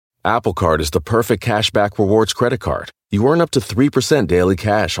Apple Card is the perfect cashback rewards credit card. You earn up to 3% daily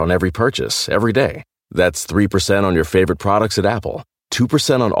cash on every purchase, every day. That's 3% on your favorite products at Apple,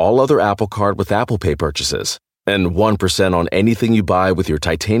 2% on all other Apple Card with Apple Pay purchases, and 1% on anything you buy with your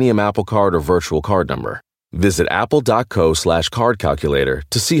titanium Apple Card or virtual card number. Visit apple.co/card calculator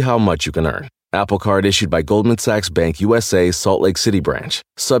to see how much you can earn. Apple Card issued by Goldman Sachs Bank USA, Salt Lake City branch.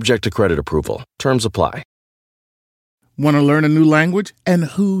 Subject to credit approval. Terms apply. Want to learn a new language? And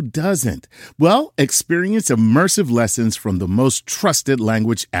who doesn't? Well, experience immersive lessons from the most trusted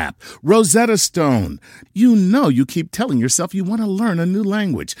language app, Rosetta Stone. You know you keep telling yourself you want to learn a new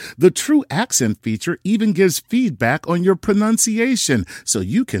language. The True Accent feature even gives feedback on your pronunciation so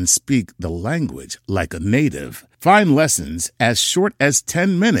you can speak the language like a native. Find lessons as short as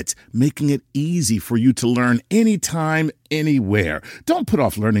 10 minutes, making it easy for you to learn anytime, anywhere. Don't put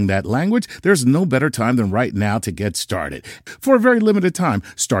off learning that language. There's no better time than right now to get started. For a very limited time,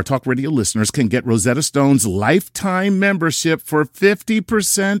 Star Talk Radio listeners can get Rosetta Stone's lifetime membership for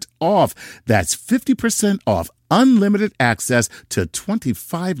 50% off. That's 50% off unlimited access to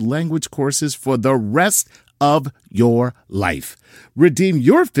 25 language courses for the rest of your life. Redeem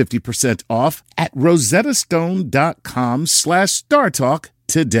your 50% off at rosettastone.com/StarTalk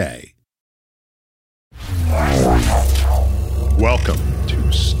today. Welcome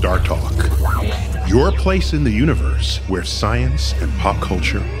to Star Talk, your place in the universe where science and pop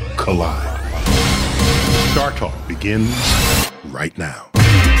culture collide. Star Talk begins right now.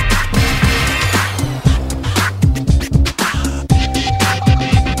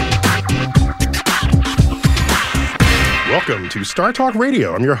 Welcome to Star Talk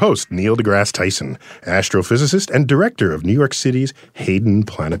Radio. I'm your host, Neil deGrasse Tyson, astrophysicist and director of New York City's Hayden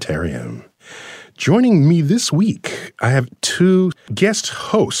Planetarium. Joining me this week, I have two guest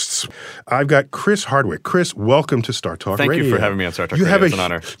hosts. I've got Chris Hardwick. Chris, welcome to Star Talk Radio. Thank you for having me on Star Talk Radio. It's an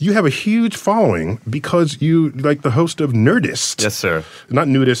honor. You have a huge following because you like the host of Nerdist. Yes, sir. Not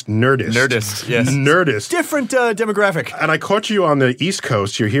Nudist, Nerdist. Nerdist, yes. Nerdist. Different demographic. And I caught you on the East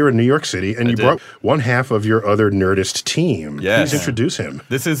Coast. You're here in New York City, and you brought one half of your other Nerdist team. Yes. Please introduce him.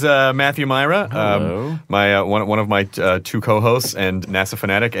 This is Matthew Myra, my one of my two co-hosts and NASA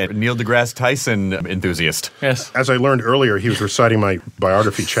fanatic, and Neil deGrasse Tyson enthusiast. Yes. As I learned earlier, he was reciting my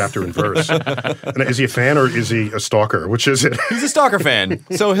biography chapter and verse. And is he a fan or is he a stalker? Which is it? He's a stalker fan,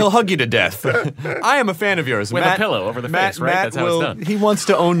 so he'll hug you to death. I am a fan of yours. With Matt, a pillow over the face, right? Matt That's how it's done. He wants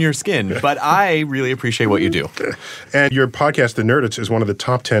to own your skin, but I really appreciate what you do. And your podcast, The Nerdist, is one of the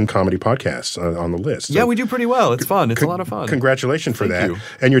top 10 comedy podcasts on the list. So yeah, we do pretty well. It's fun. It's a lot of fun. Congratulations for that. Thank you.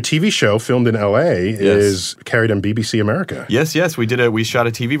 And your TV show, filmed in L.A., is carried on BBC America. Yes. We shot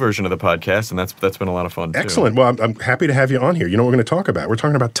a TV version of the podcast, and that's been a lot of fun, too. Excellent. Well, I'm happy to have you on here. You know what we're going to talk about? We're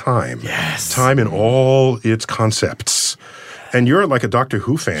talking about time. Yes. Time in all its concepts. And you're like a Doctor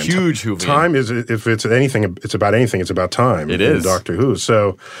Who fan. Huge Who fan. Time is, if it's anything, it's about anything, it's about time. It in is. Doctor Who.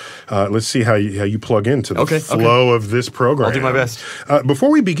 So let's see how you plug into the flow of this program. I'll do my best. Before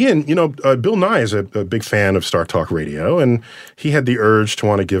we begin, Bill Nye is a big fan of Star Talk Radio, and he had the urge to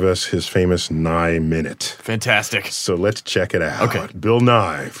want to give us his famous Nye Minute. Fantastic. So let's check it out. Okay. Bill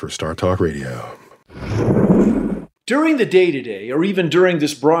Nye for Star Talk Radio. During the day-to-day, or even during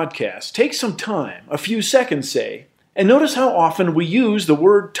this broadcast, take some time, a few seconds say, and notice how often we use the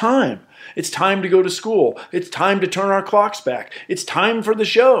word time. It's time to go to school. It's time to turn our clocks back. It's time for the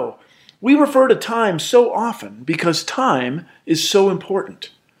show. We refer to time so often because time is so important.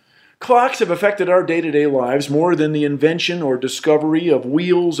 Clocks have affected our day-to-day lives more than the invention or discovery of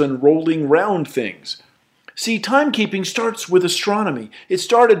wheels and rolling round things. See, timekeeping starts with astronomy. It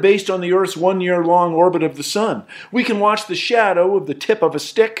started based on the Earth's 1-year-long orbit of the sun. We can watch the shadow of the tip of a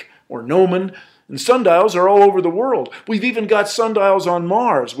stick, or gnomon, and sundials are all over the world. We've even got sundials on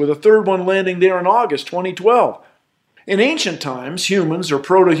Mars, with a third one landing there in August 2012. In ancient times, humans, or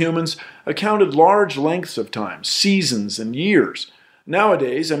proto-humans, accounted large lengths of time, seasons and years.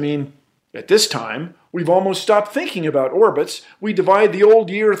 Nowadays, at this time, we've almost stopped thinking about orbits. We divide the old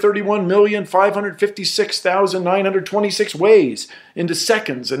year 31,556,926 ways into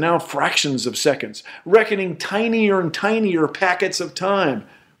seconds and now fractions of seconds, reckoning tinier and tinier packets of time.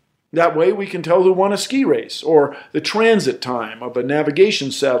 That way we can tell who won a ski race, or the transit time of a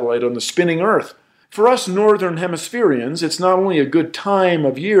navigation satellite on the spinning Earth. For us Northern Hemispherians, it's not only a good time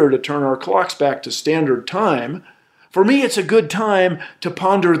of year to turn our clocks back to standard time. For me, it's a good time to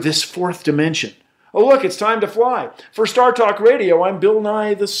ponder this fourth dimension. Oh, look, it's time to fly. For Star Talk Radio, I'm Bill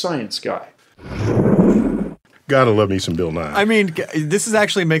Nye, the Science Guy. Gotta love me some Bill Nye. I mean, this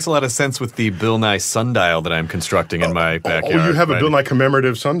actually makes a lot of sense with the Bill Nye sundial that I'm constructing in my backyard. Oh, you have a Bill Nye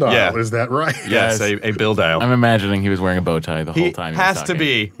commemorative sundial. Yeah. Is that right? Yes, a Bill dial. I'm imagining he was wearing a bow tie the whole time. He has to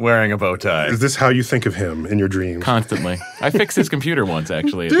be wearing a bow tie. Is this how you think of him in your dreams? Constantly. I fixed his computer once,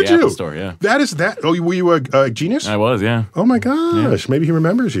 actually, at Did the you? Apple Store, yeah. That is that. Oh, were you a genius? I was, yeah. Oh my gosh! Maybe he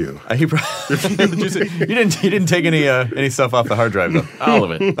remembers you. You didn't take any stuff off the hard drive though. All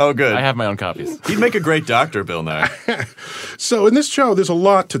of it. Oh, good. I have my own copies. He'd make a great doctor, Bill Nye. So in this show, there's a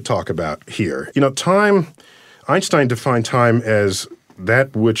lot to talk about here. You know, time. Einstein defined time as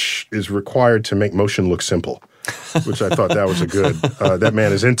that which is required to make motion look simple. Which I thought that was a good, that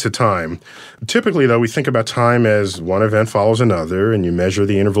man is into time. Typically, though, we think about time as one event follows another, and you measure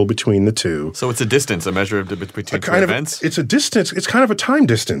the interval between the two. So it's a distance, a measure between two events? It's a distance. It's kind of a time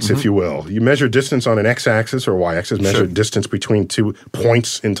distance, if you will. You measure distance on an x-axis or y-axis, measure distance between 2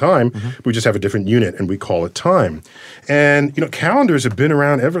 points in time. We just have a different unit, and we call it time. And, you know, calendars have been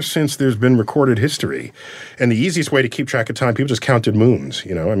around ever since there's been recorded history. And the easiest way to keep track of time, people just counted moons.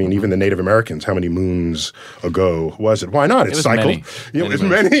 You know, I mean, even the Native Americans, how many moons ago was it? Why not? It's cycled. Many. It was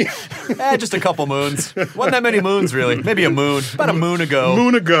many. Just a couple moons. Wasn't that many moons, really. Maybe a moon. About a moon ago.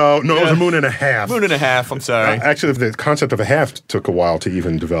 Moon ago. No, it was a moon and a half. Moon and a half, I'm sorry. Actually, the concept of a half took a while to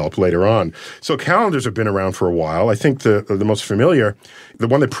even develop later on. So calendars have been around for a while. I think the most familiar, the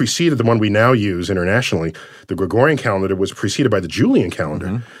one that preceded the one we now use internationally, the Gregorian calendar, was preceded by the Julian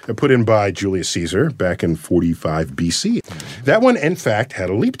calendar, put in by Julius Caesar back in 45 BC. That one, in fact,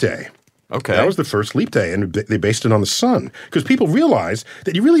 had a leap day. Okay. That was the first leap day, and they based it on the sun. Because people realized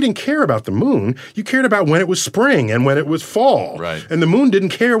that you really didn't care about the moon. You cared about when it was spring and when it was fall. Right. And the moon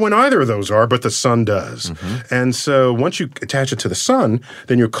didn't care when either of those are, but the sun does. And so once you attach it to the sun,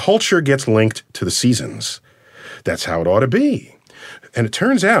 then your culture gets linked to the seasons. That's how it ought to be. And it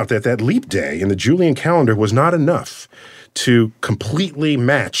turns out that that leap day in the Julian calendar was not enough to completely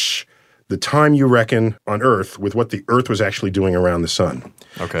match the time you reckon on Earth with what the Earth was actually doing around the sun.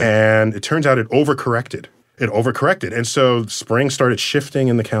 Okay. And it turns out it overcorrected. And so spring started shifting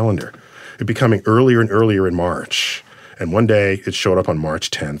in the calendar, it becoming earlier and earlier in March. And one day it showed up on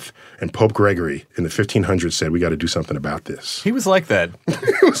March 10th, and Pope Gregory in the 1500s said, we got to do something about this. He was like that.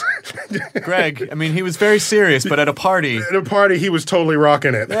 Greg, I mean, he was very serious, but at a party. At a party, he was totally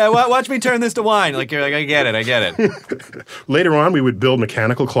rocking it. Yeah, watch me turn this to wine. Like, you're like, I get it. Later on, we would build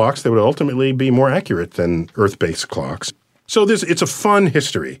mechanical clocks that would ultimately be more accurate than Earth-based clocks. So it's a fun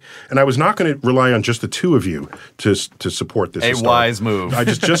history, and I was not going to rely on just the two of you to support this. A wise move. I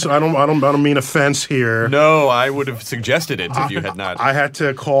don't mean offense here. No, I would have suggested it if you had not. I had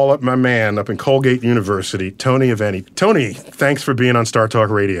to call up my man up in Colgate University, Tony Aveni. Tony, thanks for being on Star Talk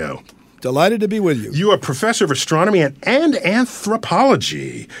Radio. Delighted to be with you. You are professor of astronomy and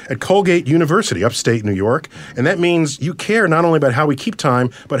anthropology at Colgate University, upstate New York, and that means you care not only about how we keep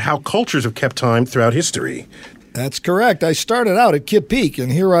time, but how cultures have kept time throughout history. That's correct. I started out at Kitt Peak, and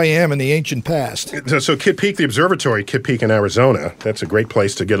here I am in the ancient past. So Kitt Peak, the observatory, Kitt Peak in Arizona, that's a great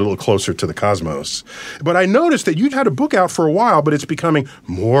place to get a little closer to the cosmos. But I noticed that you'd had a book out for a while, but it's becoming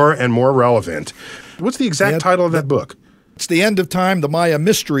more and more relevant. What's the exact title of that book? It's The End of Time, the Maya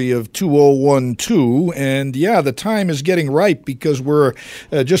Mystery of 2012. And yeah, the time is getting ripe because we're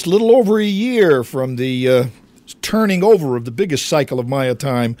just a little over a year from the turning over of the biggest cycle of Maya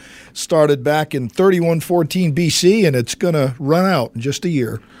time. Started back in 3114 BC, and it's going to run out in just a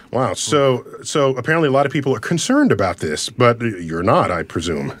year. Wow. So apparently a lot of people are concerned about this, but you're not, I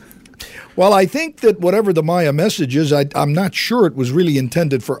presume. Well, I think that whatever the Maya message is, I'm not sure it was really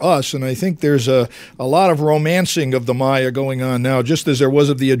intended for us, and I think there's a lot of romancing of the Maya going on now, just as there was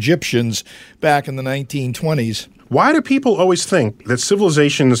of the Egyptians back in the 1920s. Why do people always think that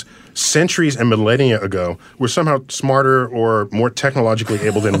civilizations centuries and millennia ago were somehow smarter or more technologically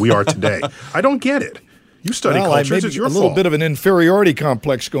able than we are today? I don't get it. You study cultures, it's your fault. A little bit of an inferiority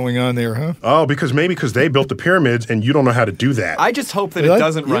complex going on there, huh? Oh, because they built the pyramids and you don't know how to do that. I just hope that it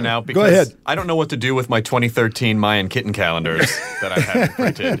doesn't run out because Go ahead. I don't know what to do with my 2013 Mayan kitten calendars that I haven't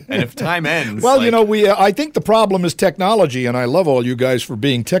printed. And if time ends... Well, I think the problem is technology, and I love all you guys for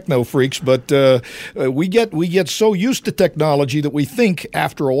being techno freaks, but we get so used to technology that we think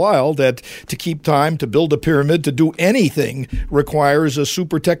after a while that to keep time, to build a pyramid, to do anything requires a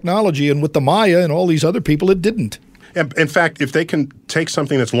super technology. And with the Maya and all these other people, it didn't. In fact, if they can take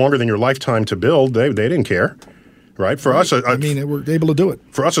something that's longer than your lifetime to build, they didn't care. right? For us, we're able to do it.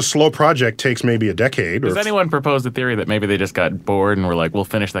 For us, a slow project takes maybe a decade. Does anyone propose the theory that maybe they just got bored and were like, we'll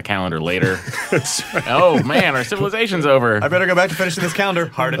finish the calendar later? Oh, man, our civilization's over. I better go back to finishing this calendar.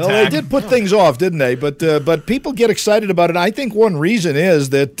 Heart attack. Well, they did put things off, didn't they? But people get excited about it. I think one reason is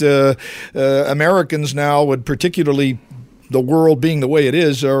that Americans now would particularly the world being the way it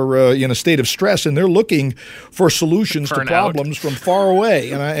is are in a state of stress, and they're looking for solutions to problems from far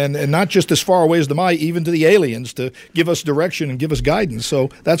away, and not just as far away as the Maya, even to the aliens to give us direction and give us guidance. So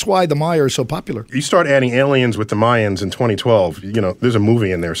that's why the Maya are so popular. You start adding aliens with the Mayans in 2012, there's a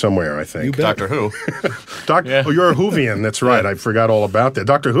movie in there somewhere, I think. You bet. Doctor Who. Oh, you're a Whovian. That's right. I forgot all about that.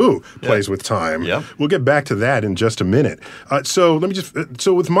 Doctor Who plays with time. Yep. We'll get back to that in just a minute. So let me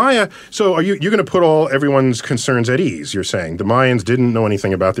so with Maya, so you're going to put everyone's concerns at ease, you're saying. The Mayans didn't know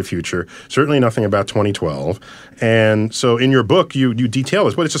anything about the future, certainly nothing about 2012. And so in your book, you detail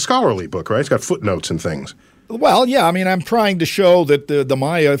this. But it's a scholarly book, right? It's got footnotes and things. Well, yeah, I'm trying to show that the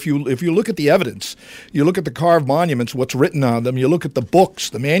Maya, if you look at the evidence, you look at the carved monuments, what's written on them, you look at the books,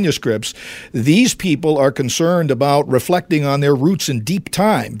 the manuscripts, these people are concerned about reflecting on their roots in deep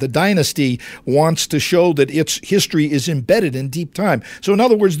time. The dynasty wants to show that its history is embedded in deep time. So in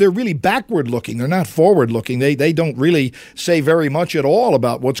other words, they're really backward looking. They're not forward looking. They don't really say very much at all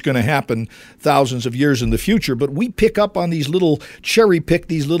about what's going to happen thousands of years in the future. But we pick up on these little, cherry pick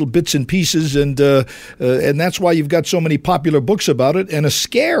these little bits and pieces, and that's why you've got so many popular books about it and a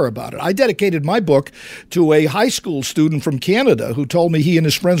scare about it. I dedicated my book to a high school student from Canada who told me he and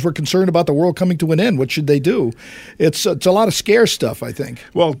his friends were concerned about the world coming to an end. What should they do? It's a lot of scare stuff, I think.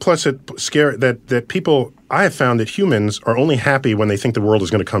 Well, plus it scare that people. I have found that humans are only happy when they think the world is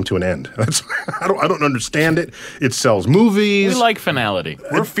going to come to an end. I don't understand it. It sells movies. We like finality.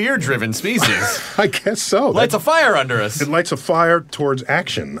 We're fear-driven species. I guess so. Lights a fire under us. It lights a fire towards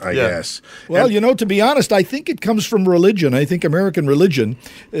action, I guess. Well, to be honest, I think it comes from religion. I think American religion,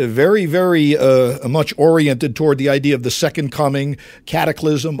 very, very much oriented toward the idea of the second coming,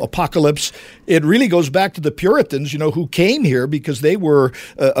 cataclysm, apocalypse. It really goes back to the Puritans, who came here because they were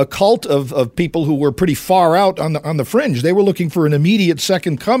a cult of people who were pretty far out on the fringe. They were looking for an immediate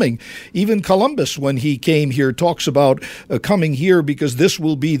second coming. Even Columbus, when he came here, talks about coming here because this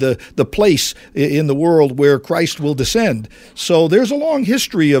will be the place in the world where Christ will descend. So there's a long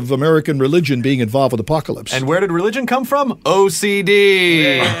history of American religion being involved with apocalypse. And where did religion come from?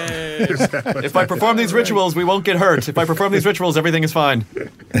 OCD. If I perform these rituals, we won't get hurt. If I perform these rituals, everything is fine.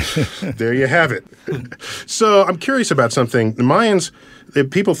 There you have it. So I'm curious about something. The Mayans,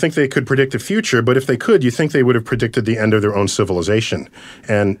 people think they could predict the future, but if they could, you think they would have predicted the end of their own civilization.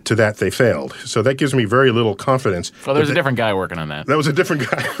 And to that, they failed. So that gives me very little confidence. Well, there's a different guy working on that. That was a different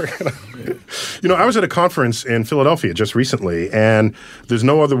guy working on it. I was at a conference in Philadelphia just recently, and there's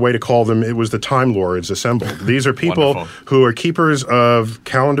no other way to call them. It was the Time Lords assembled. These are people who are keepers of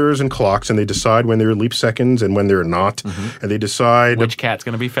calendars and clocks, and they decide when there are leap seconds and when there are not. Mm-hmm. And they decide which cat's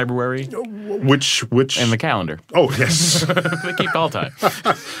going to be February. Which in the calendar. Oh, yes. They keep all time.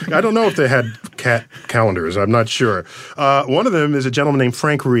 I don't know if they had cat calendars. I'm not sure. One of them is a gentleman named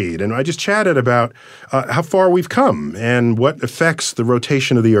Frank Reed, and I just chatted about how far we've come and what affects the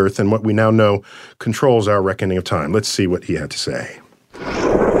rotation of the Earth and what we now know controls our reckoning of time. Let's see what he had to say.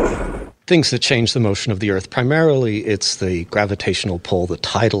 Things that change the motion of the Earth. Primarily, it's the gravitational pull, the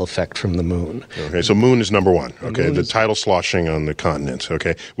tidal effect from the moon. Okay, so moon is number one. Okay, the tidal sloshing on the continents.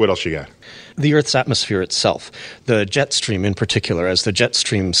 Okay, what else you got? The Earth's atmosphere itself, the jet stream in particular, as the jet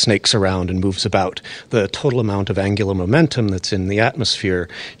stream snakes around and moves about, the total amount of angular momentum that's in the atmosphere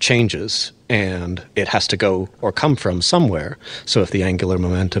changes, and it has to go or come from somewhere. So if the angular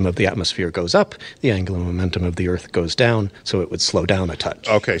momentum of the atmosphere goes up, the angular momentum of the Earth goes down, so it would slow down a touch.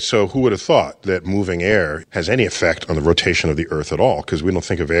 Okay, so who would have thought that moving air has any effect on the rotation of the Earth at all? Because we don't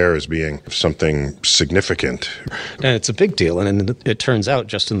think of air as being something significant. And it's a big deal, and it turns out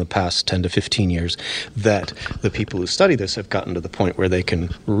just in the past 10 to 15 years that the people who study this have gotten to the point where they can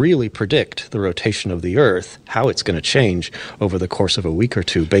really predict the rotation of the Earth, how it's going to change over the course of a week or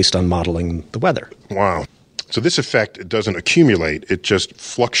two based on modeling the weather. Wow. So this effect doesn't accumulate, it just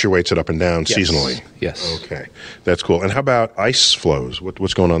fluctuates it up and down seasonally. Yes. Okay. That's cool. And how about ice flows?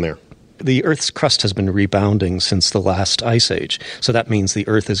 What's going on there? The Earth's crust has been rebounding since the last ice age. So that means the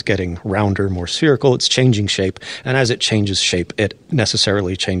Earth is getting rounder, more spherical. It's changing shape. And as it changes shape, it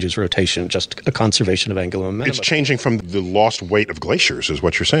necessarily changes rotation, just a conservation of angular momentum. It's changing from the lost weight of glaciers, is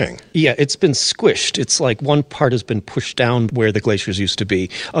what you're saying. Yeah, it's been squished. It's like one part has been pushed down where the glaciers used to be.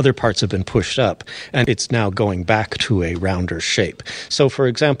 Other parts have been pushed up. And it's now going back to a rounder shape. So, for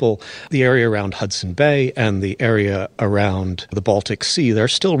example, the area around Hudson Bay and the area around the Baltic Sea, they're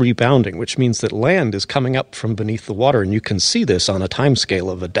still rebounding expanding, which means that land is coming up from beneath the water, and you can see this on a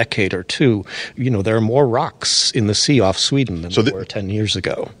timescale of a decade or two. There are more rocks in the sea off Sweden than there were 10 years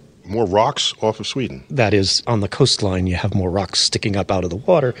ago. More rocks off of Sweden? That is, on the coastline, you have more rocks sticking up out of the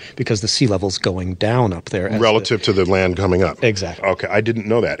water because the sea level's going down up there. Relative to the land coming up. Exactly. Okay, I didn't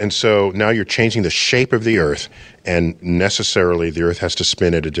know that. And so now you're changing the shape of the Earth, and necessarily the Earth has to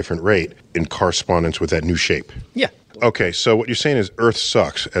spin at a different rate in correspondence with that new shape. Yeah. Okay, so what you're saying is Earth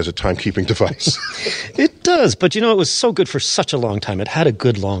sucks as a timekeeping device. It does, but it was so good for such a long time. It had a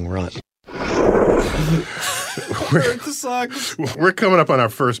good long run. We're coming up on our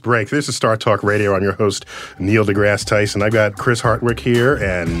first break. This is Star Talk Radio. I'm your host, Neil deGrasse Tyson. I've got Chris Hardwick here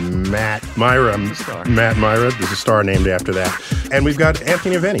and Matt Myra. Matt Myra. There's a star named after that. And we've got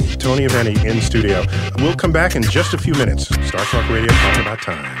Anthony Aveni, Tony Aveni in studio. We'll come back in just a few minutes. Star Talk Radio, talking about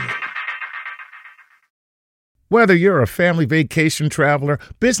time. Whether you're a family vacation traveler,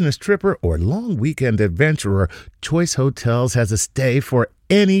 business tripper, or long weekend adventurer, Choice Hotels has a stay for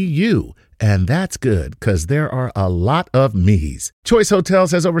any you. And that's good, because there are a lot of me's. Choice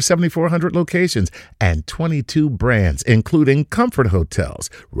Hotels has over 7,400 locations and 22 brands, including Comfort Hotels,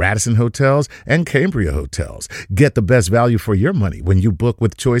 Radisson Hotels, and Cambria Hotels. Get the best value for your money when you book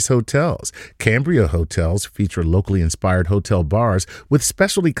with Choice Hotels. Cambria Hotels feature locally inspired hotel bars with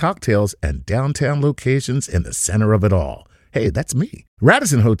specialty cocktails and downtown locations in the center of it all. Hey, that's me.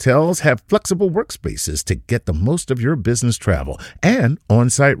 Radisson Hotels have flexible workspaces to get the most of your business travel and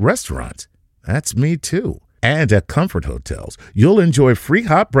on-site restaurants. That's me, too. And at Comfort Hotels, you'll enjoy free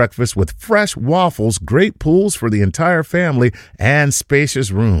hot breakfast with fresh waffles, great pools for the entire family, and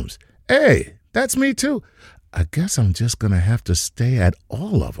spacious rooms. Hey, that's me, too. I guess I'm just going to have to stay at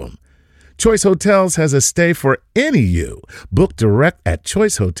all of them. Choice Hotels has a stay for any you. Book direct at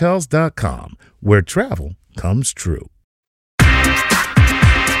choicehotels.com, where travel comes true.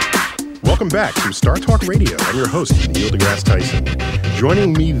 Welcome back to Star Talk Radio. I'm your host, Neil deGrasse Tyson.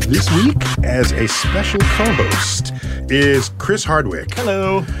 Joining me this week as a special co-host is Chris Hardwick.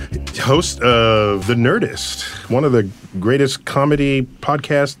 Hello. Host of The Nerdist, one of the greatest comedy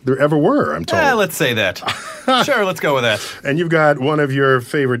podcasts there ever were, I'm told. Let's say that. Sure, let's go with that. And you've got one of your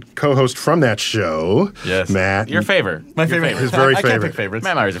favorite co-hosts from that show. Yes. Matt. Your favorite. My favorite. His very I can't favorite. pick favorites.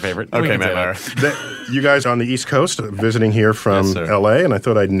 Matt Myra's your favorite. Okay, Matt Myra. You guys on the East Coast visiting here from Yes, sir. L.A., and I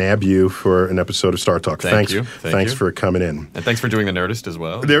thought I'd nab you for an episode of Star Talk. Thank you. Thanks for coming in. And thanks for doing The Nerdist as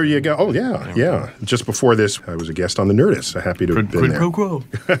well. There you go. Oh, yeah. Just before this, I was a guest on The Nerdist. So happy to have been Quid there. pro quo.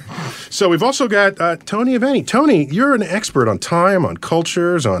 So we've also got Tony Aveni. Tony, you're an expert on time, on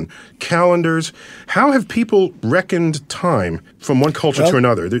cultures, on calendars. How have people reckoned time from one culture to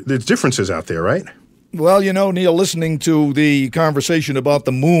another? There's differences out there, right? Well, Neil, listening to the conversation about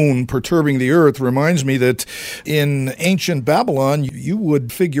the moon perturbing the earth reminds me that in ancient Babylon, you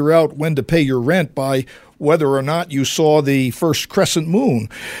would figure out when to pay your rent by whether or not you saw the first crescent moon.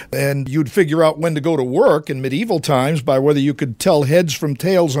 And you'd figure out when to go to work in medieval times by whether you could tell heads from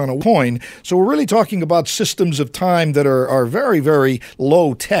tails on a coin. So we're really talking about systems of time that are very, very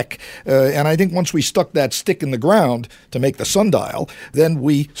low tech. And I think once we stuck that stick in the ground to make the sundial, then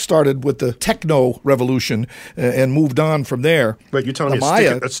we started with the techno revolution and moved on from there. But you're telling me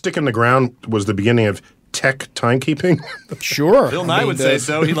a stick in the ground was the beginning of tech timekeeping? Sure. Bill Nye would say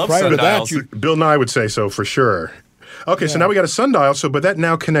so. He loves prior to sundials. that, Bill Nye would say so for sure. Okay, so now we got a sundial, but that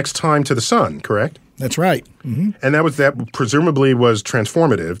now connects time to the sun, correct? That's right. Mm-hmm. And that presumably was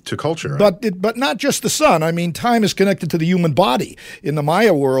transformative to culture. But not just the sun. I mean, time is connected to the human body. In the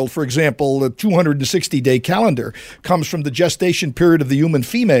Maya world, for example, the 260-day calendar comes from the gestation period of the human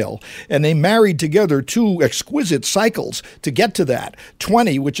female, and they married together two exquisite cycles to get to that.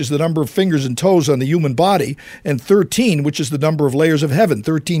 20, which is the number of fingers and toes on the human body, and 13, which is the number of layers of heaven.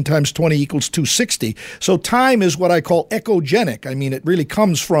 13 times 20 equals 260. So time is what I call echogenic. I mean, it really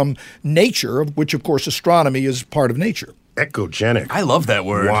comes from nature, which, of course, astronomy is part of nature. Echogenic. I love that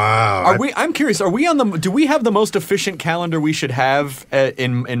word. Wow. I'm curious. Do we have the most efficient calendar we should have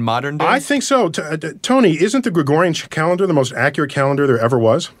in modern days? I think so. Tony, isn't the Gregorian calendar the most accurate calendar there ever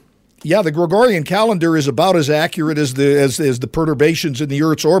was? Yeah, the Gregorian calendar is about as accurate as the perturbations in the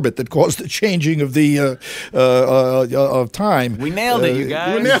Earth's orbit that caused the changing of the of time. We nailed it, you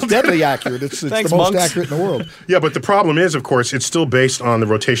guys. It's deadly accurate. It's Thanks, the most monks. accurate in the world. Yeah, but the problem is, of course, it's still based on the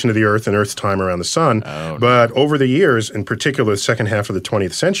rotation of the Earth and Earth's time around the sun. Oh, no. But over the years, in particular the second half of the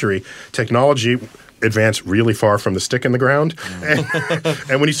 20th century, technology advance really far from the stick in the ground.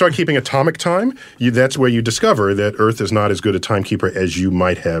 And when you start keeping atomic time, that's where you discover that Earth is not as good a timekeeper as you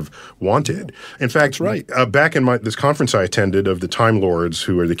might have wanted. In fact, back in this conference I attended of the Time Lords,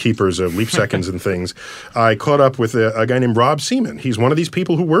 who are the keepers of leap seconds and things, I caught up with a guy named Rob Seaman. He's one of these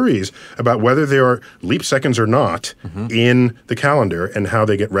people who worries about whether there are leap seconds or not in the calendar and how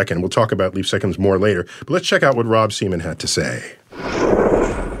they get reckoned. We'll talk about leap seconds more later. But let's check out what Rob Seaman had to say.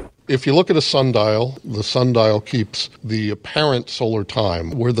 If you look at a sundial, the sundial keeps the apparent solar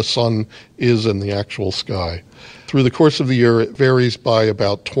time, where the sun is in the actual sky. Through the course of the year, it varies by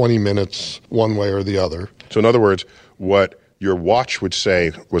about 20 minutes one way or the other. So in other words, what your watch would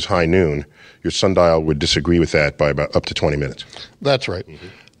say was high noon, your sundial would disagree with that by about up to 20 minutes. That's right.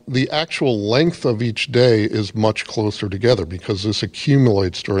 The actual length of each day is much closer together because this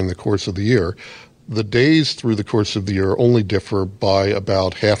accumulates during the course of the year. The days through the course of the year only differ by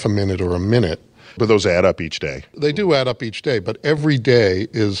about half a minute or a minute. But those add up each day. They do add up each day, but every day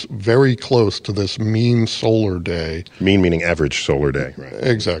is very close to this mean solar day. Mean meaning average solar day. Right.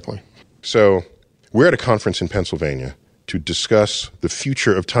 Exactly. So we're at a conference in Pennsylvania to discuss the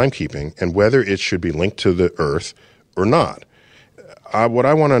future of timekeeping and whether it should be linked to the Earth or not. What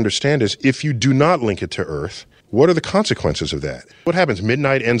I want to understand is if you do not link it to Earth, what are the consequences of that? What happens?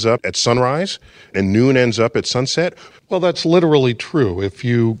 Midnight ends up at sunrise and noon ends up at sunset? Well, that's literally true. If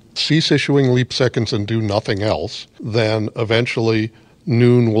you cease issuing leap seconds and do nothing else, then eventually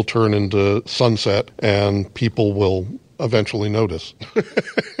noon will turn into sunset and people will eventually notice.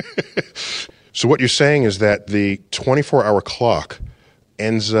 So what you're saying is that the 24-hour clock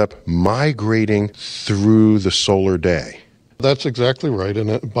ends up migrating through the solar day. That's exactly right.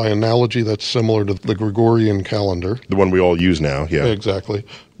 And by analogy, that's similar to the Gregorian calendar. The one we all use now, yeah. Exactly.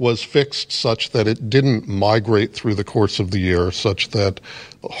 Was fixed such that it didn't migrate through the course of the year, such that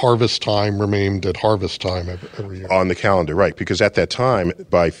harvest time remained at harvest time every year. On the calendar, right. Because at that time,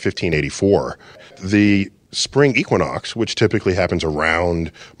 by 1584, the spring equinox, which typically happens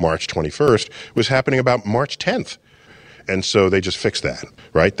around March 21st, was happening about March 10th. And so they just fixed that,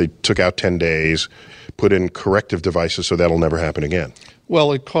 right? They took out 10 days, put in corrective devices so that'll never happen again.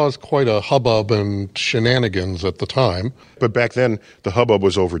 Well, it caused quite a hubbub and shenanigans at the time. But back then, the hubbub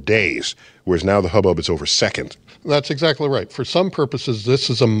was over days, whereas now the hubbub is over seconds. That's exactly right. For some purposes, this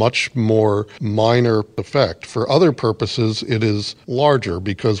is a much more minor effect. For other purposes, it is larger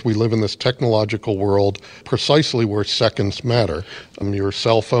because we live in this technological world precisely where seconds matter. Your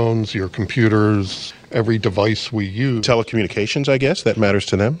cell phones, your computers, every device we use. Telecommunications, I guess, that matters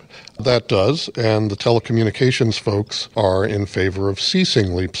to them? That does, and the telecommunications folks are in favor of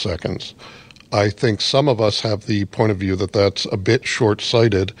ceasing leap seconds. I think some of us have the point of view that that's a bit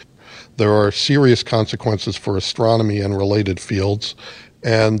short-sighted. There are serious consequences for astronomy and related fields,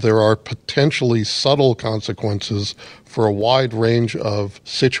 and there are potentially subtle consequences for a wide range of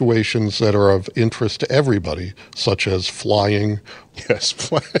situations that are of interest to everybody, such as flying. Yes.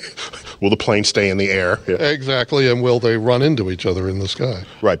 Will the plane stay in the air? Yeah. Exactly, and will they run into each other in the sky?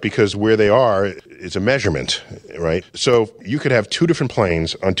 Right, because where they are is a measurement, right? So you could have two different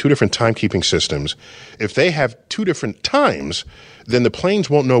planes on two different timekeeping systems. If they have two different times, then the planes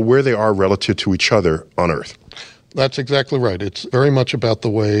won't know where they are relative to each other on Earth. That's exactly right. It's very much about the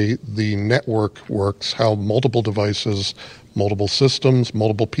way the network works, how multiple devices, multiple systems,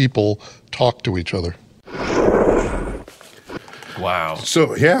 multiple people talk to each other. Wow.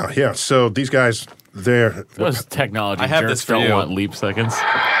 So, yeah. So these guys, they're... Those technology I have jerks this for don't you. want leap seconds.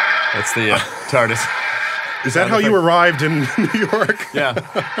 That's the TARDIS. Is that how you arrived in New York? Yeah.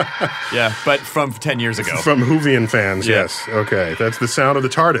 Yeah, but from 10 years ago. From Whovian fans, Yeah. yes. Okay, that's the sound of the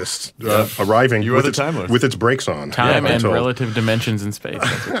TARDIS arriving You are with, the Time Lord. with its brakes on. Time I'm and told. relative dimensions in space.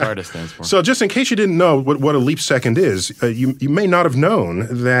 That's what TARDIS stands for. So just in case you didn't know what a leap second is, you may not have known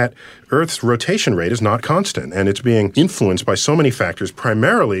that Earth's rotation rate is not constant, and it's being influenced by so many factors,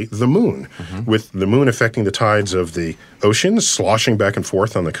 primarily the moon, with the moon affecting the tides of the oceans, sloshing back and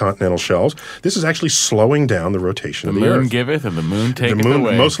forth on the continental shelves. This is actually slowing down the rotation the of the moon Earth. giveth and the moon taketh The moon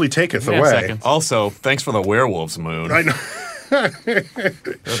away. mostly taketh Yeah, away. seconds. Also, thanks for the werewolves, Moon. I know. They're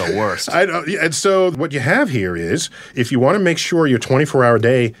the worst. And so what you have here is, if you want to make sure your 24-hour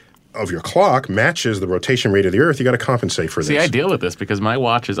day of your clock matches the rotation rate of the Earth, you got to compensate for See, this. I deal with this because my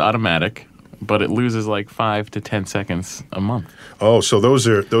watch is automatic, but it loses like 5 to 10 seconds a month. Oh, so those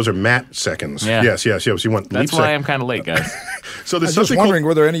are mat seconds. Yeah. Yes. So you want leap That's why I'm kind of late, guys. So I there's was just something wondering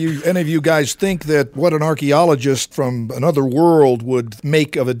whether any of you guys think that what an archaeologist from another world would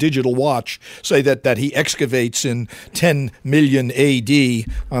make of a digital watch, say that he excavates in 10 million AD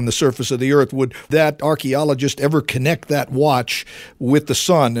on the surface of the Earth, would that archaeologist ever connect that watch with the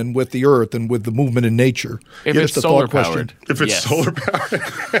sun and with the Earth and with the movement in nature? If Just it's a solar thought powered. If it's yes. solar powered,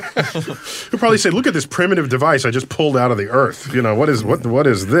 he'll probably say, "Look at this primitive device I just pulled out of the Earth. You know, what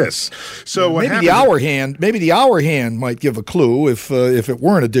is this?" So what Maybe the hour hand might give a clue if it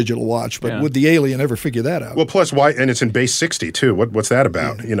weren't a digital watch, but would the alien ever figure that out? Well, plus why? And it's in base 60 too. What's that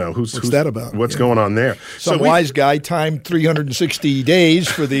about? You know, who's that about? What's going on there? Some wise guy timed 360 days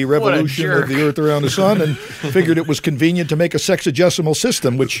for the revolution of the Earth around the sun and figured it was convenient to make a sexagesimal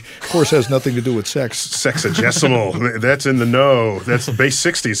system, which, of course, has nothing to do with sex. Sexagesimal. That's in the know. That's base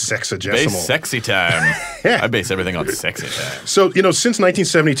 60's sexagesimal. Base sexy time. I base everything on sexy time. So, since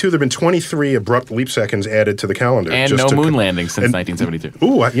 1972, there have been 23 abrupt leap seconds added to the calendar. And no moon landings since 1972.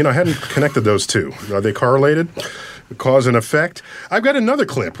 Ooh, I hadn't connected those two. Are they correlated? Cause and effect. I've got another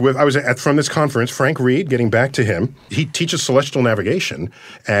clip. I was from this conference, Frank Reed, getting back to him. He teaches celestial navigation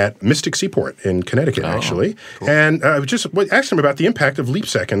at Mystic Seaport in Connecticut, actually. Cool. And I just asked him about the impact of leap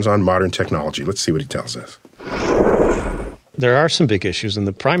seconds on modern technology. Let's see what he tells us. There are some big issues, and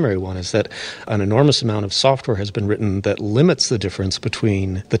the primary one is that an enormous amount of software has been written that limits the difference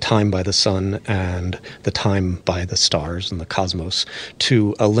between the time by the sun and the time by the stars and the cosmos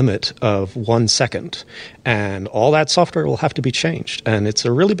to a limit of 1 second. And all that software will have to be changed. And it's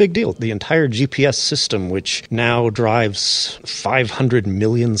a really big deal. The entire GPS system, which now drives 500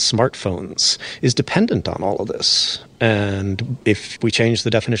 million smartphones, is dependent on all of this. And if we change the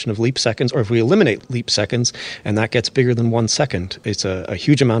definition of leap seconds, or if we eliminate leap seconds, and that gets bigger than 1 second, it's a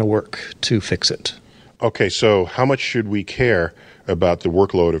huge amount of work to fix it. Okay, so how much should we care about the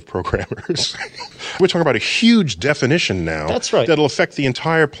workload of programmers? We're talking about a huge definition now. That's right. That'll affect the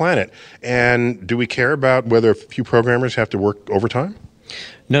entire planet. And do we care about whether a few programmers have to work overtime?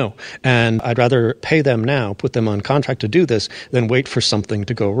 No, and I'd rather pay them now, put them on contract to do this, than wait for something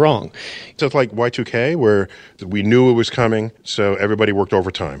to go wrong. So it's like Y2K, where we knew it was coming, so everybody worked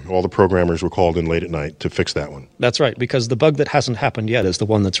overtime. All the programmers were called in late at night to fix that one. That's right, because the bug that hasn't happened yet is the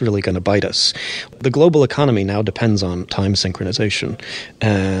one that's really going to bite us. The global economy now depends on time synchronization,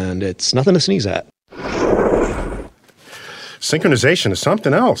 and it's nothing to sneeze at. Synchronization is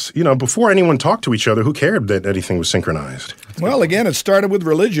something else. Before anyone talked to each other, who cared that anything was synchronized? Well, again, it started with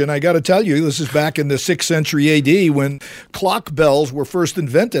religion. I got to tell you, this is back in the 6th century AD when clock bells were first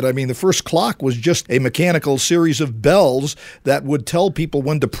invented. I mean, the first clock was just a mechanical series of bells that would tell people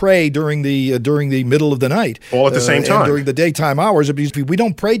when to pray during the middle of the night. All at the same time. And during the daytime hours. If we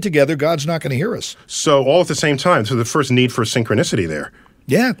don't pray together, God's not going to hear us. So all at the same time. So the first need for synchronicity there.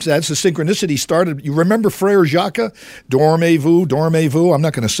 Yeah, that's the synchronicity started. You remember Frere Jacques? Dormez-vous, dormez-vous. I'm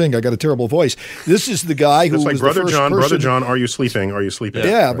not going to sing. I got a terrible voice. This is the guy who was like the Brother first John, person. Brother John, are you sleeping? Are you sleeping?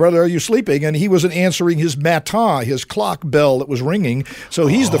 Yeah, right. Brother, are you sleeping? And he wasn't answering his matin, his clock bell that was ringing. So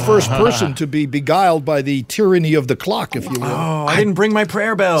he's the first person to be beguiled by the tyranny of the clock, if you will. Oh, I didn't bring my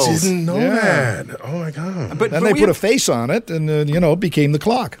prayer bells. Didn't know that. Oh, my God. But they put a face on it, and, it became the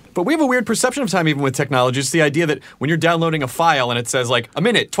clock. But we have a weird perception of time even with technology. It's the idea that when you're downloading a file and it says like a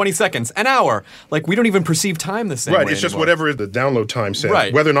minute, 20 seconds, an hour, like we don't even perceive time the same way. Right, it's just whatever the download time says,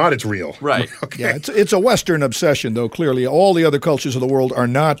 right. Whether or not it's real. Right. Okay. Yeah, it's a Western obsession, though, clearly. All the other cultures of the world are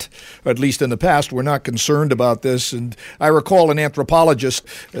not, at least in the past, were not concerned about this. And I recall an anthropologist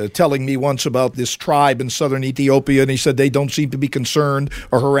telling me once about this tribe in southern Ethiopia, and he said they don't seem to be concerned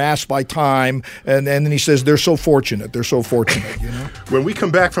or harassed by time. And then he says they're so fortunate. They're so fortunate, When we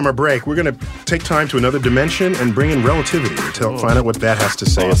come back from our break, we're going to take time to another dimension and bring in relativity to find out what that has to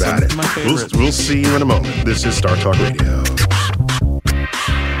say about it. My favorite. We'll see you in a moment. This is Star Talk Radio.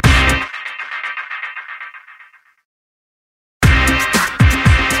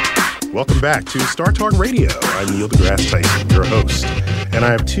 Welcome back to Star Talk Radio. I'm Neil deGrasse Tyson, your host, and I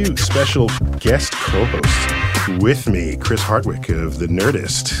have two special guest co-hosts with me, Chris Hardwick of The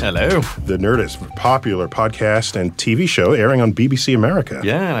Nerdist. Hello. The Nerdist, popular podcast and TV show airing on BBC America.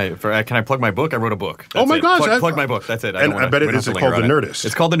 Yeah, can I plug my book? I wrote a book. That's Oh my it. gosh. Plug my book. That's it. And I bet it's called The Nerdist.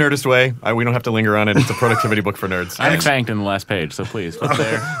 It's called The Nerdist Way. We don't have to linger on it. It's a productivity book for nerds. I'm thanked in the last page, so please, what's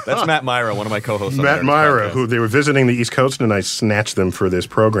there? That's Matt Myra, one of my co-hosts. on Matt the Nerdist Myra, podcast. who they were visiting the East Coast, and I snatched them for this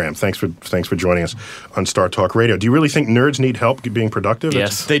program. Thanks for joining us on Star Talk Radio. Do you really think nerds need help being productive?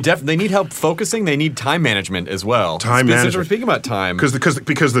 Yes. They need help focusing. They need time management as well. Time management. We're speaking about time. Because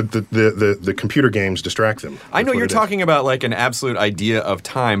the computer games distract them. I know That's what you're it is. talking about like an absolute idea of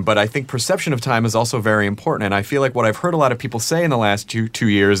time, but I think perception of time is also very important. And I feel like what I've heard a lot of people say in the last two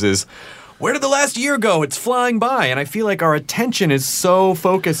years is, where did the last year go? It's flying by. And I feel like our attention is so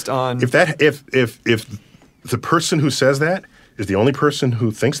focused on... If the person who says that is the only person who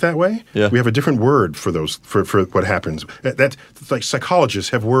thinks that way, we have a different word for those for what happens. That's like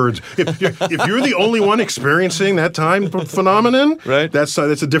psychologists have words. If you're the only one experiencing that time phenomenon, right? That's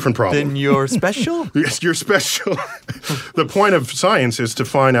a different problem. Then you're special? Yes, you're special. The point of science is to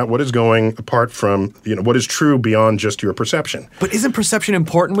find out what is going apart from, what is true beyond just your perception. But isn't perception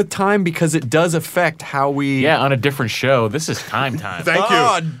important with time because it does affect how we... Yeah, on a different show. This is time. Thank you.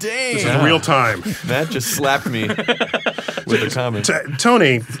 Oh, dang. This is real time. That just slapped me with a comment.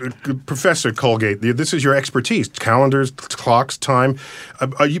 Tony, Professor Colgate, this is your expertise. Calendars, clocks, time.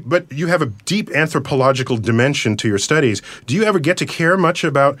 But you have a deep anthropological dimension to your studies. Do you ever get to care much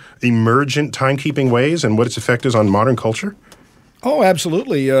about emergent timekeeping ways and what its effect is on modern culture? Oh,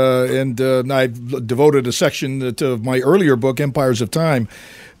 absolutely. And I've devoted a section to my earlier book, Empires of Time,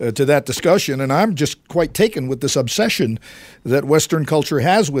 to that discussion. And I'm just quite taken with this obsession that Western culture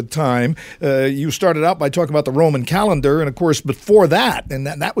has with time. You started out by talking about the Roman calendar. And, of course, before that, and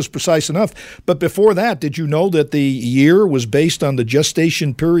that was precise enough, but before that, did you know that the year was based on the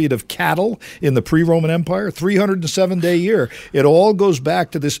gestation period of cattle in the pre-Roman Empire? 307-day year. It all goes back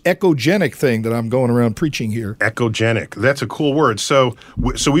to this echogenic thing that I'm going around preaching here. Echogenic. That's a cool word. So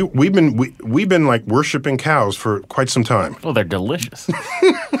we've been like worshiping cows for quite some time. Oh, they're delicious.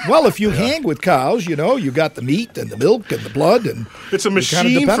 Well, if you hang with cows, you got the meat and the milk and the blood, and it's a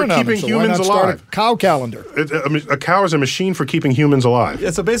machine for keeping humans alive. Start a cow calendar. A cow is a machine for keeping humans alive.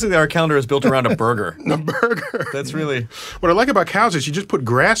 Yeah, so basically our calendar is built around a burger. A burger. That's really... What I like about cows is you just put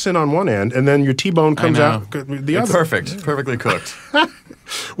grass in on one end, and then your T-bone comes out the other. Perfect. Perfectly cooked.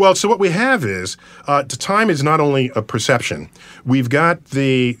 Well, so what we have is time is not only a perception. We've got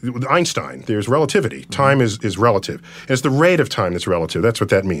with Einstein, there's relativity. Time is relative. And it's the rate of time that's relative. That's what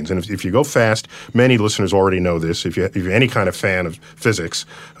that means. And if you go fast, many listeners already know this, if you're any kind of fan of physics,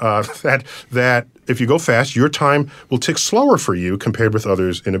 that if you go fast, your time will tick slower for you compared with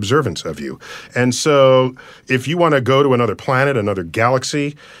others in observance of you. And so if you want to go to another planet, another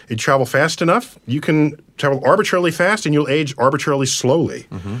galaxy, and travel fast enough, you can travel arbitrarily fast and you'll age arbitrarily slowly.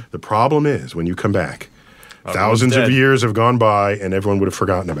 Mm-hmm. The problem is when you come back, thousands of years have gone by and everyone would have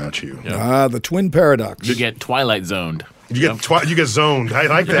forgotten about you. The twin paradox. You get Twilight Zoned. You get zoned. I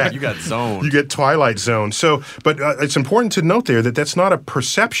like that. You got zoned. You get Twilight Zone. So, but it's important to note there that that's not a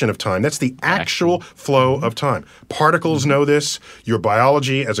perception of time. That's the actual flow of time. Particles know this. Your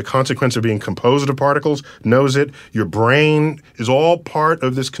biology, as a consequence of being composed of particles, knows it. Your brain is all part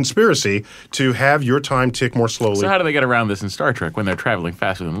of this conspiracy to have your time tick more slowly. So how do they get around this in Star Trek when they're traveling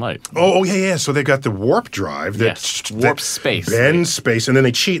faster than light? Oh yeah. So they've got the warp drive that warps space. Bends space, and then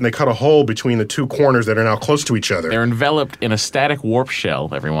they cheat and they cut a hole between the two corners that are now close to each other. They're enveloped in a static warp shell,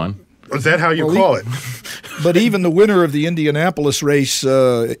 everyone. Is that how you call it? But even the winner of the Indianapolis race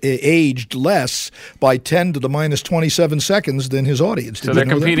aged less by 10 to the minus 27 seconds than his audience. So they're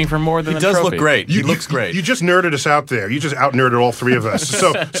competing for more than he a does trophy. Look great. He looks great. You just nerded us out there. You just out-nerded all three of us.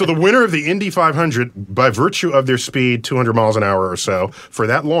 So the winner of the Indy 500, by virtue of their speed, 200 miles an hour or so, for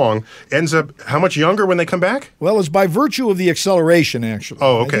that long, ends up how much younger when they come back? Well, it's by virtue of the acceleration, actually.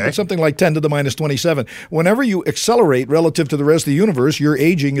 Oh, okay. I think it's something like 10 to the minus 27. Whenever you accelerate relative to the rest of the universe, your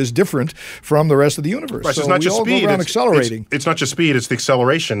aging is different from the rest of the universe. Right, so it's not just speed. Go around accelerating. It's not just speed. It's the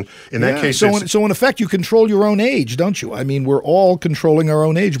acceleration. In that case, so in effect, you control your own age, don't you? I mean, we're all controlling our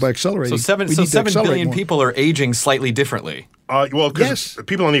own age by accelerating. So 7 billion more. people are aging slightly differently. Because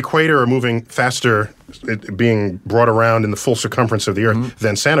people on the equator are moving faster, being brought around in the full circumference of the Earth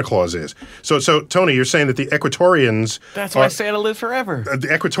than Santa Claus is. So Tony, you're saying that the Equatorians... That's why Santa lives forever. The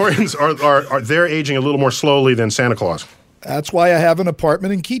Equatorians are they're aging a little more slowly than Santa Claus. That's why I have an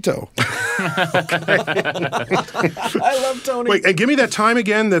apartment in Quito. I love Tony. Wait, and give me that time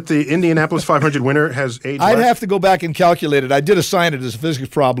again that the Indianapolis 500 winner has aged I'd less? have to go back and calculate it. I did assign it as a physics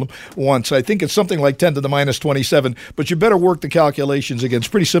problem once. I think it's something like 10 to the minus 27, but you better work the calculations again. It's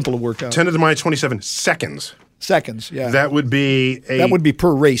pretty simple to work out. 10 to the minus 27 seconds. Seconds, yeah. That would be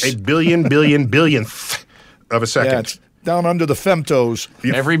per race. A billionth of a second. Yeah, it's down under the femtos.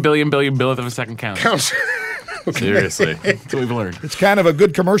 Every billionth of a second counts. Seriously. That's what we've learned. It's kind of a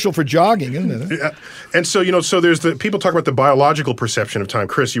good commercial for jogging, isn't it? Yeah. And so, so there's people talk about the biological perception of time.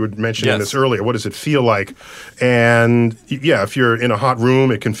 Chris, you were mentioning this earlier. What does it feel like? And if you're in a hot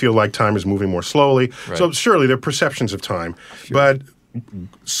room, it can feel like time is moving more slowly. Right. So surely there are perceptions of time. Sure. But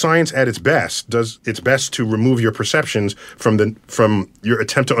science at its best does its best to remove your perceptions from your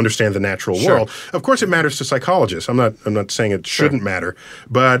attempt to understand the natural world. Of course, it matters to psychologists. I'm not saying it shouldn't matter,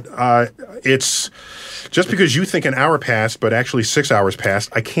 but it's just because you think an hour passed, but actually 6 hours passed.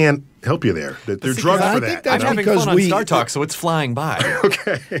 I can't help you there. They're drugged I for think that. that's I'm having because fun on we- Star Talk, so it's flying by.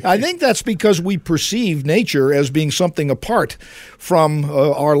 I think that's because we perceive nature as being something apart from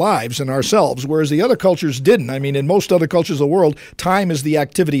our lives and ourselves, whereas the other cultures didn't. I mean, in most other cultures of the world, time is the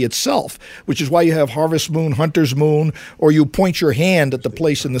activity itself, which is why you have harvest moon, hunter's moon, or you point your hand at the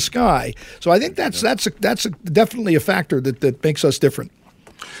place in the sky. So I think that's definitely a factor that makes us different.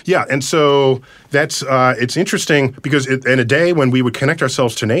 Yeah, and so that's it's interesting because in a day when we would connect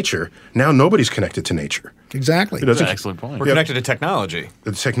ourselves to nature, now nobody's connected to nature. Exactly. It doesn't- That's an excellent point. We're connected to technology.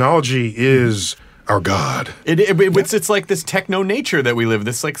 The technology is our God. It's like this techno nature that we live,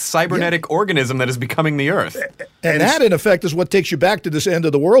 this like cybernetic organism that is becoming the Earth. And that, in effect, is what takes you back to this end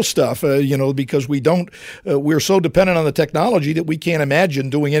of the world stuff, because we're so dependent on the technology that we can't imagine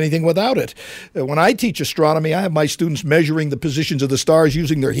doing anything without it. When I teach astronomy, I have my students measuring the positions of the stars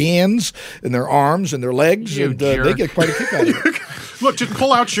using their hands and their arms and their legs, You and they jerk. get quite a kick out of it. Look, just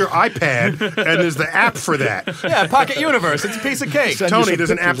pull out your iPad, and there's the app for that. Yeah, Pocket Universe. It's a piece of cake. Send you Tony, some there's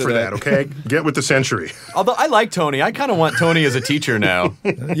an app pictures for of that, okay? Get with the century. Although I like Tony. I kind of want Tony as a teacher now.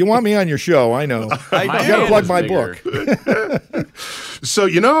 You want me on your show, I know. I You got to hand plug is my bigger. book. So,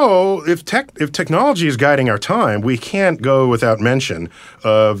 if technology is guiding our time, we can't go without mention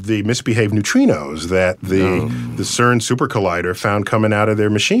of the misbehaved neutrinos that the CERN super collider found coming out of their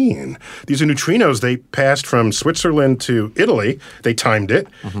machine. These are neutrinos. They passed from Switzerland to Italy. They timed it.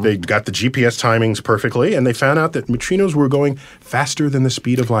 They got the GPS timings perfectly, and they found out that neutrinos were going faster than the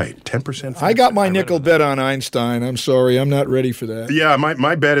speed of light, 10% faster. I got my nickel bet on Einstein. I'm sorry, I'm not ready for that. Yeah,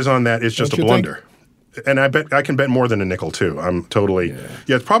 my bet is on that. It's just Don't a you think? blunder. And I bet I can bet more than a nickel too. I'm totally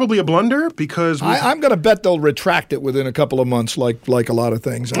it's probably a blunder because I'm going to bet they'll retract it within a couple of months, like a lot of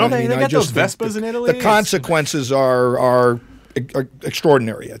things. Oh, they got those Vespas in Italy? The consequences are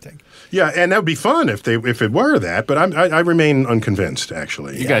extraordinary, I think. yeah, and that would be fun if it were that. But I remain unconvinced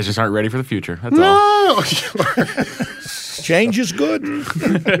actually. You guys just aren't ready for the future. That's all. No. Change is good.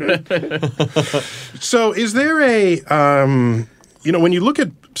 So is there a when you look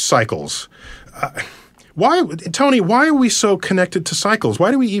at cycles, why are we so connected to cycles?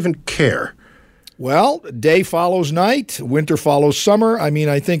 Why do we even care? Well, day follows night, winter follows summer. I mean,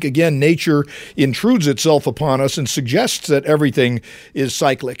 I think, again, nature intrudes itself upon us and suggests that everything is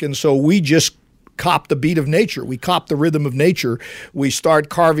cyclic. And so we just cop the beat of nature. We cop the rhythm of nature. We start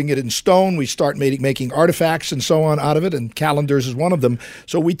carving it in stone. We start making artifacts and so on out of it, and calendars is one of them.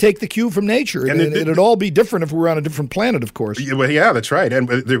 So we take the cue from nature. And it'd all be different if we were on a different planet, of course. Well, yeah, that's right. And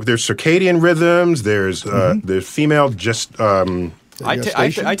there's circadian rhythms. There's female just. I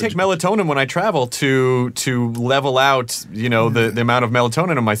take melatonin when I travel to level out, the amount of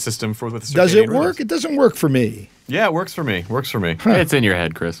melatonin in my system with circadian Does it rhythms. work? It doesn't work for me. Yeah, it works for me. It's in your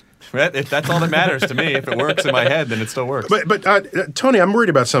head, Chris. That's all that matters to me. If it works in my head, then it still works. But Tony, I'm worried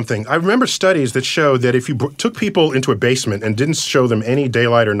about something. I remember studies that show that if you took people into a basement and didn't show them any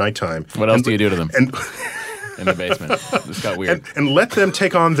daylight or nighttime, What else do you do to them and in the basement? This got weird. and let them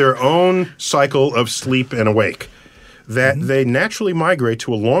take on their own cycle of sleep and awake, that they naturally migrate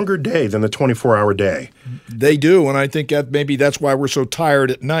to a longer day than the 24-hour day. They do, and I think that maybe that's why we're so tired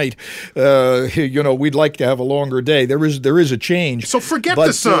at night. We'd like to have a longer day. There is a change. So forget but,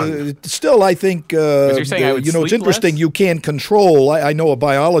 the sun. Still, I think you're saying I would it's sleep interesting. less? You can control. I know a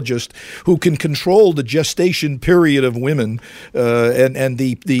biologist who can control the gestation period of women and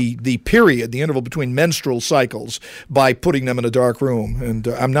the period, the interval between menstrual cycles, by putting them in a dark room. And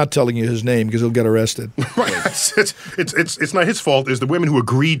I'm not telling you his name because he'll get arrested. Right. It's not his fault. It's the women who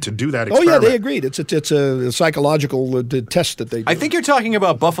agreed to do that Oh experiment. yeah, they agreed. It's a psychological test that they do. I think you're talking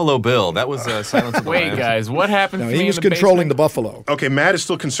about Buffalo Bill. That was Silence of the Wait, Lambs. guys, what happened No, to me he was in the controlling the basement? buffalo. Okay, Matt is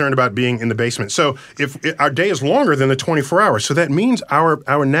still concerned about being in the basement. So if our day is longer than the 24 hours, so that means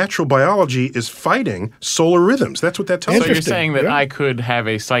our natural biology is fighting solar rhythms. That's what that tells So us. you're Interesting, saying that yeah. I could have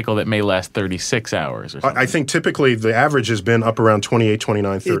a cycle that may last 36 hours or something? I think typically the average has been up around 28,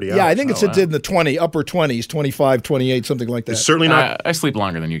 29, 30 hours. Yeah, I think it's in the upper 20s, 25, 28, something like that. It's certainly not. I sleep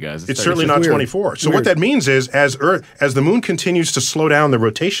longer than you guys. It's certainly not weird. 24. So Weird. what that means is, as the moon continues to slow down the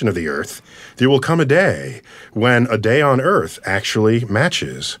rotation of the Earth, there will come a day when a day on Earth actually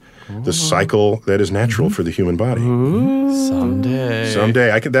matches the cycle that is natural for the human body.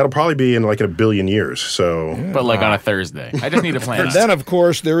 Someday, that'll probably be in like a billion years. So, But like on a Thursday. I just need to plan And it. then, of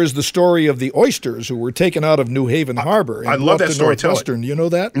course, there is the story of the oysters who were taken out of New Haven Harbor. And I love brought that to story. Tell it. Northwestern. You know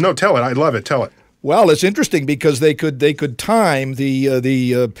that? no, tell it. I love it. Tell it. Well, it's interesting because they could time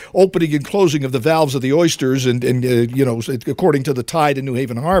the opening and closing of the valves of the oysters, and according to the tide in New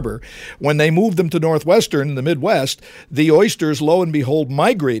Haven Harbor. When they moved them to Northwestern, the Midwest, the oysters, lo and behold,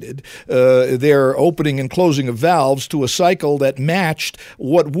 migrated their opening and closing of valves to a cycle that matched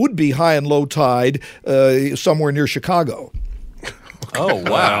what would be high and low tide somewhere near Chicago. Oh,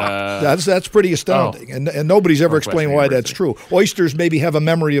 wow. That's pretty astounding. And nobody's ever explained why that's true. Oysters maybe have a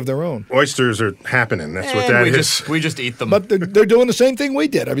memory of their own. Oysters are happening. That's what that is. We just eat them. But they're doing the same thing we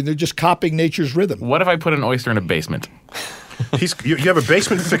did. I mean, they're just copying nature's rhythm. What if I put an oyster in a basement? You have a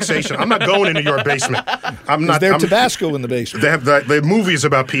basement fixation. I'm not going into your basement. Is there Tabasco in the basement? They have movies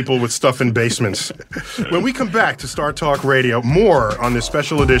about people with stuff in basements. When we come back to Star Talk Radio, more on this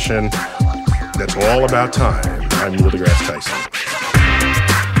special edition that's all about time. I'm Neil deGrasse Tyson.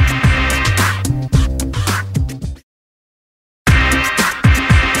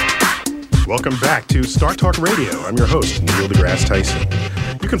 Welcome back to Star Talk Radio. I'm your host, Neil deGrasse Tyson.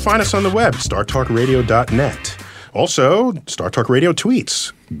 You can find us on the web, startalkradio.net. Also, Star Talk Radio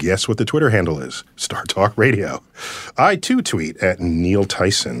tweets. Guess what the Twitter handle is? Star Talk Radio. I, too, tweet at Neil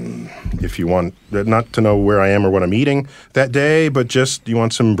Tyson. If you want not to know where I am or what I'm eating that day, but just you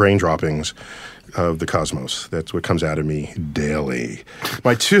want some brain droppings of the cosmos. That's what comes out of me daily.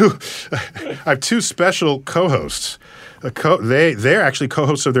 I have two special co-hosts. They're actually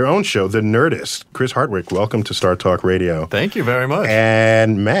co-hosts of their own show, The Nerdist. Chris Hartwick, welcome to Star Talk Radio. Thank you very much.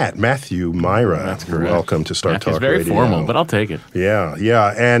 And Matthew Myra, that's correct. Welcome to Star Talk Radio. It's very formal, but I'll take it.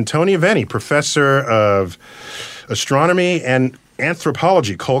 Yeah. And Tony Aveni, professor of astronomy and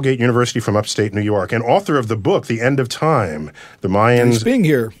anthropology, Colgate University from upstate New York, and author of the book, The End of Time, The Mayans. Thanks for being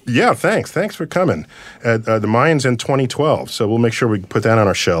here. Yeah, thanks. Thanks for coming. The Mayans in 2012. So we'll make sure we put that on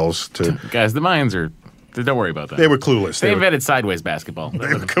our shelves. Guys, the Mayans are... Don't worry about that. They were clueless. They invented sideways basketball. They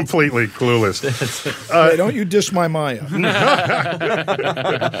were completely clueless. Hey, don't you diss my Maya. I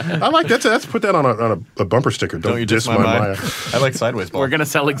like that. Let's put that on a bumper sticker. Don't you diss my Maya. I like sideways ball. We're going to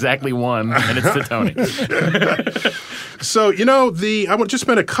sell exactly one, and it's to Tony. So, I want to just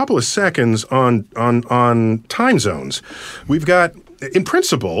spend a couple of seconds on time zones. We've got... In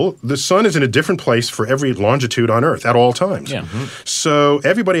principle, the sun is in a different place for every longitude on Earth at all times. Yeah. So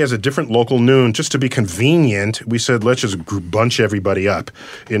everybody has a different local noon. Just to be convenient, we said, let's just bunch everybody up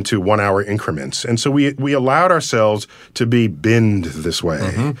into 1 hour increments. And so we allowed ourselves to be binned this way.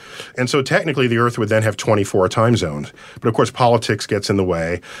 Mm-hmm. And so technically the Earth would then have 24 time zones. But of course, politics gets in the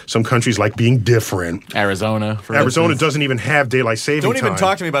way. Some countries like being different. Arizona, for Arizona instance. doesn't even have daylight saving time. Don't even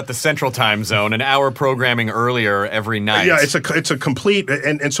talk to me about the Central Time Zone, an hour programming earlier every night. Yeah, it's a complete,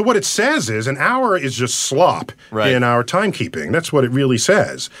 and so what it says is an hour is just slop in our timekeeping. That's what it really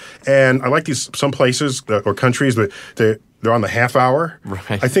says. And I like some places or countries that they're on the half hour.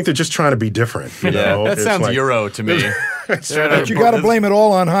 Right. I think they're just trying to be different. That sounds Euro to me. But you got to blame it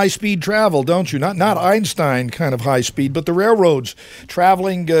all on high-speed travel, don't you? Not Einstein kind of high speed, but the railroads.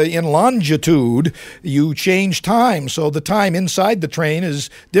 Traveling in longitude, you change time. So the time inside the train is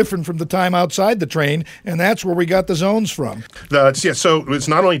different from the time outside the train, and that's where we got the zones from. So it's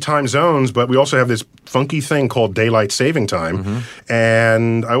not only time zones, but we also have this funky thing called daylight saving time. Mm-hmm.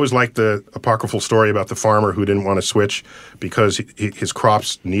 And I always liked the apocryphal story about the farmer who didn't want to switch because his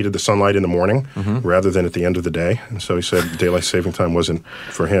crops needed the sunlight in the morning rather than at the end of the day. And so he said daylight saving time wasn't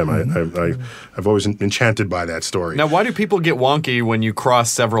for him. I've always been enchanted by that story. Now, why do people get wonky when you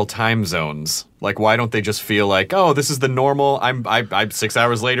cross several time zones? Like, why don't they just feel like, oh, this is the normal? I'm 6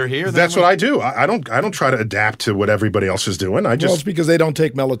 hours later here. That's what I do. I don't try to adapt to what everybody else is doing. Well, it's because they don't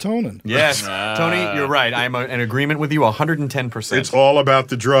take melatonin. Yes, Tony, you're right. I'm in agreement with you 110%. It's all about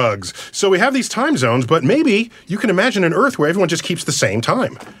the drugs. So we have these time zones, but maybe you can imagine an Earth where everyone just keeps the same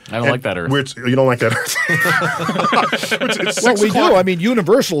time. I don't like that Earth. You don't like that Earth? Well, we do. I mean,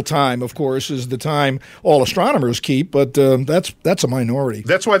 universal time, of course, is the time all astronomers keep, but that's a minority.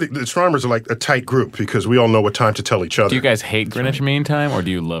 That's why the astronomers are like a tight group, because we all know what time to tell each other. Do you guys hate Greenwich Mean Time, or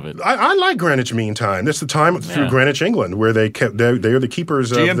do you love it? I like Greenwich Mean Time. That's the time through Greenwich, England, where they are the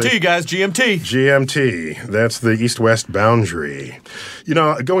keepers GMT, of GMT. GMT. That's the east-west boundary.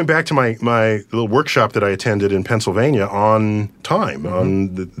 Going back to my little workshop that I attended in Pennsylvania on time,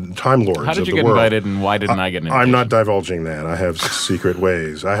 on the Time Lords of the world. How did you get invited, and why didn't I get an invitation? I'm not divulging that. I have secret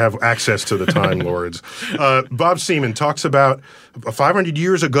ways. I have access to the Time Lords. Bob Seaman talks about 500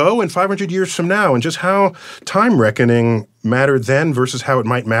 years ago and 500 years from now, and just how time reckoning mattered then versus how it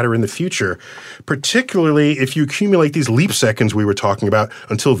might matter in the future, particularly if you accumulate these leap seconds we were talking about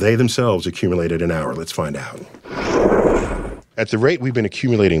until they themselves accumulated an hour. Let's find out. At the rate we've been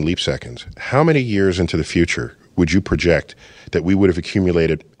accumulating leap seconds, how many years into the future would you project that we would have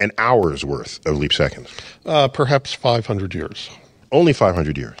accumulated an hour's worth of leap seconds? Perhaps 500 years. Only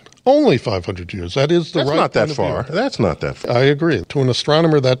 500 years. Only 500 years. That is the That's right not that point of far. view. That's not that far. I agree. To an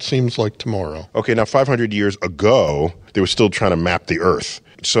astronomer, that seems like tomorrow. Okay, now 500 years ago, they were still trying to map the Earth.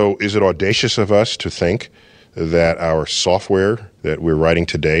 So is it audacious of us to think that our software that we're writing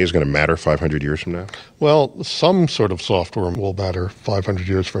today is going to matter 500 years from now? Well, some sort of software will matter 500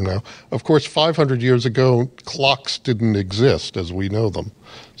 years from now. Of course, 500 years ago, clocks didn't exist as we know them.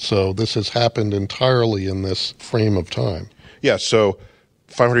 So this has happened entirely in this frame of time. Yeah, so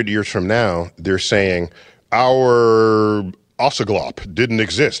 500 years from now, they're saying our Oceglop didn't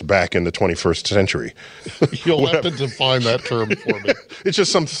exist back in the 21st century. You'll have to define that term for me. It's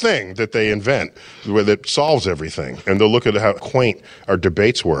just something that they invent that solves everything. And they'll look at how quaint our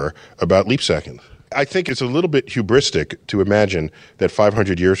debates were about leap seconds. I think it's a little bit hubristic to imagine that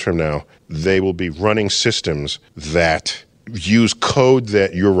 500 years from now, they will be running systems that use code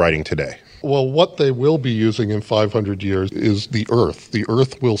that you're writing today. Well, what they will be using in 500 years is the Earth. The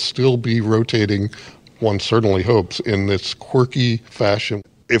Earth will still be rotating, one certainly hopes, in this quirky fashion.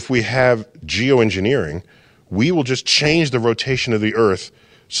 If we have geoengineering, we will just change the rotation of the Earth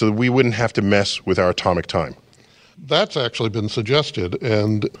so that we wouldn't have to mess with our atomic time. That's actually been suggested,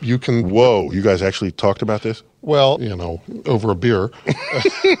 and you can... Whoa, you guys actually talked about this? Well, over a beer.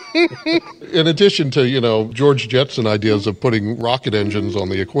 In addition to, George Jetson ideas of putting rocket engines on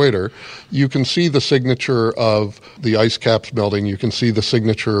the equator, you can see the signature of the ice caps melting. You can see the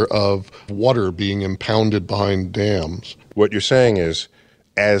signature of water being impounded behind dams. What you're saying is,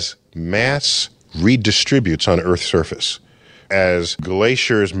 as mass redistributes on Earth's surface, as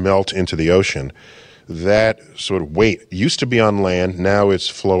glaciers melt into the ocean, that sort of weight used to be on land, now it's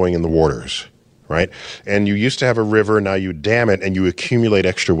flowing in the waters, right? And you used to have a river, now you dam it, and you accumulate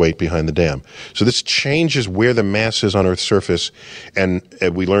extra weight behind the dam. So this changes where the mass is on Earth's surface, and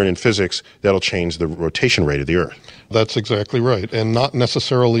we learn in physics, that'll change the rotation rate of the Earth. That's exactly right, and not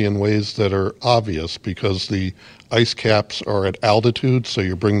necessarily in ways that are obvious, because the ice caps are at altitude, so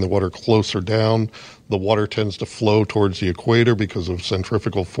you bring the water closer down. The water tends to flow towards the equator because of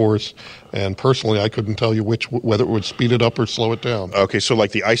centrifugal force. And personally, I couldn't tell you whether it would speed it up or slow it down. Okay, so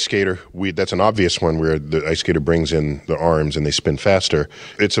like the ice skater, that's an obvious one where the ice skater brings in the arms and they spin faster.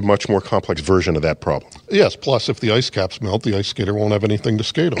 It's a much more complex version of that problem. Yes, plus if the ice caps melt, the ice skater won't have anything to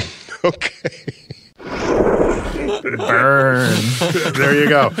skate on. Okay. Burn. There you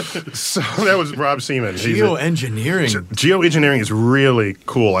go. So that was Rob Seaman. Geoengineering. Geoengineering is really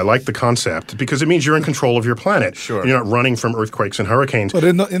cool. I like the concept because it means you're in control of your planet. Sure. You're not running from earthquakes and hurricanes. But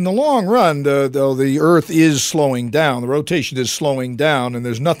in the long run, though, the Earth is slowing down. The rotation is slowing down, and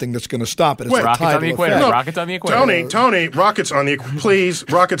there's nothing that's going to stop it. It's Rockets on the equator. effect. Rockets on the equator. Tony, rockets on the please,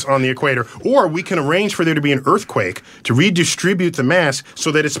 rockets on the equator. Or we can arrange for there to be an earthquake to redistribute the mass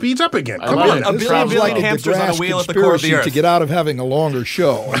so that it speeds up again. I love it. A This billion sounds like a hamsters on a DeGrasse wheel at the core of the conspiracy Earth. to get out of having a longer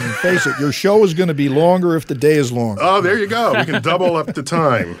show. I mean, face it, your show is going to be longer if the day is longer. Oh, there you go. We can double up the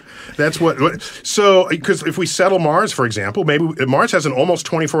time. That's what. So, because if we settle Mars, for example, maybe Mars has an almost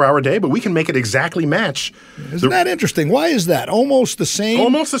 24-hour day, but we can make it exactly match. Isn't that interesting? Why is that? Almost the same.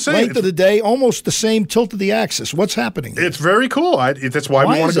 Almost the same. Length of the day, almost the same tilt of the axis. What's happening? It's very cool. That's why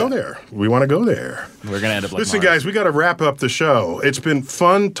we Why want is to go that? there. We want to go there. We're going to end up like Listen, Mars. guys, we got to wrap up the show. It's been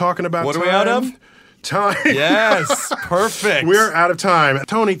fun talking about What are time. we out of? Time. Yes, perfect. We're out of time.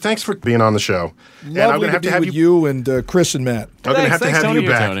 Tony, thanks for being on the show. And I'm Lovely gonna have to be to have with you and Chris and Matt. I'm going to have to Thanks, have Tony. you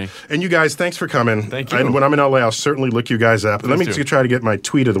back. Tony. And you guys, thanks for coming. Thank you. And when I'm in LA, I'll certainly look you guys up. Let me do. try to get my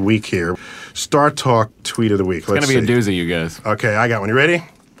tweet of the week here. Star Talk tweet of the week. It's going to be a doozy, you guys. Okay, I got one. You ready?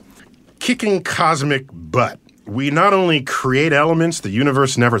 Kicking cosmic butt. We not only create elements the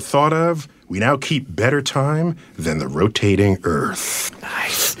universe never thought of, we now keep better time than the rotating Earth.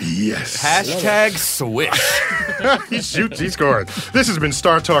 Nice. Yes. Hashtag swish. He shoots, he scored. This has been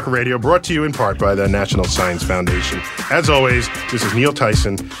Star Talk Radio, brought to you in part by the National Science Foundation. As always, this is Neil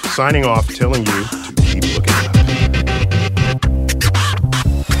Tyson signing off, telling you to keep looking.